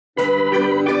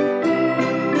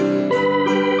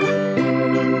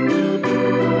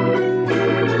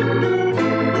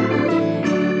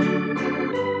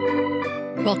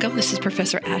Welcome, this is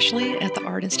Professor Ashley at the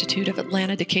Art Institute of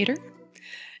Atlanta, Decatur.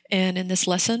 And in this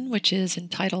lesson, which is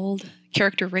entitled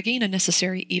Character Rigging, a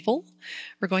Necessary Evil,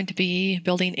 we're going to be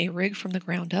building a rig from the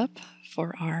ground up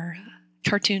for our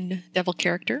cartoon devil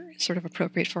character, sort of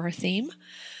appropriate for our theme.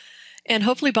 And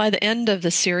hopefully by the end of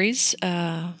this series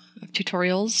of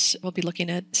tutorials, we'll be looking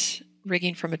at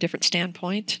rigging from a different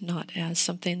standpoint, not as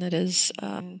something that is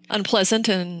unpleasant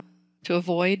and to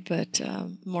avoid, but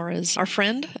more as our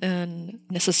friend and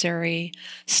necessary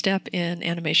step in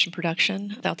animation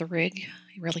production. Without the rig,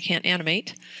 you really can't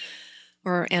animate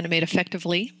or animate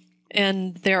effectively.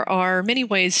 And there are many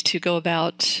ways to go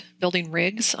about building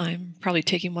rigs. I'm probably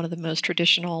taking one of the most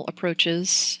traditional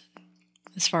approaches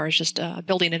as far as just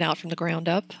building it out from the ground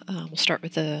up. We'll start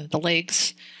with the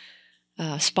legs,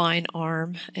 spine,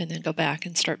 arm, and then go back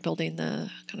and start building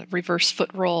the kind of reverse foot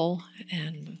roll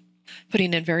and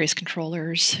putting in various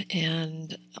controllers,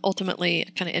 and ultimately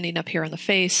kind of ending up here on the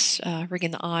face,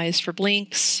 rigging the eyes for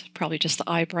blinks, probably just the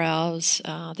eyebrows.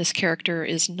 This character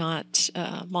is not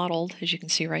modeled, as you can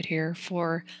see right here,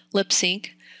 for lip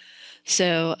sync.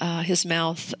 So his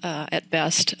mouth, at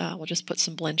best, we'll just put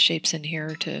some blend shapes in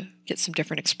here to get some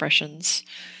different expressions,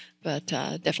 but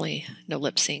definitely no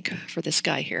lip sync for this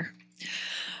guy here.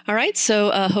 All right,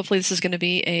 so hopefully this is going to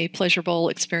be a pleasurable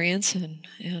experience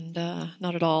and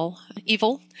not at all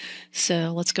evil.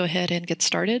 So let's go ahead and get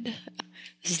started.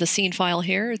 This is the scene file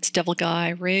here. It's Devil Guy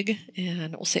Rig,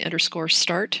 and we'll say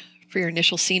 _start for your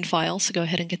initial scene file. So go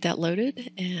ahead and get that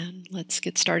loaded, and let's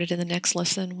get started in the next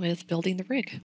lesson with building the rig.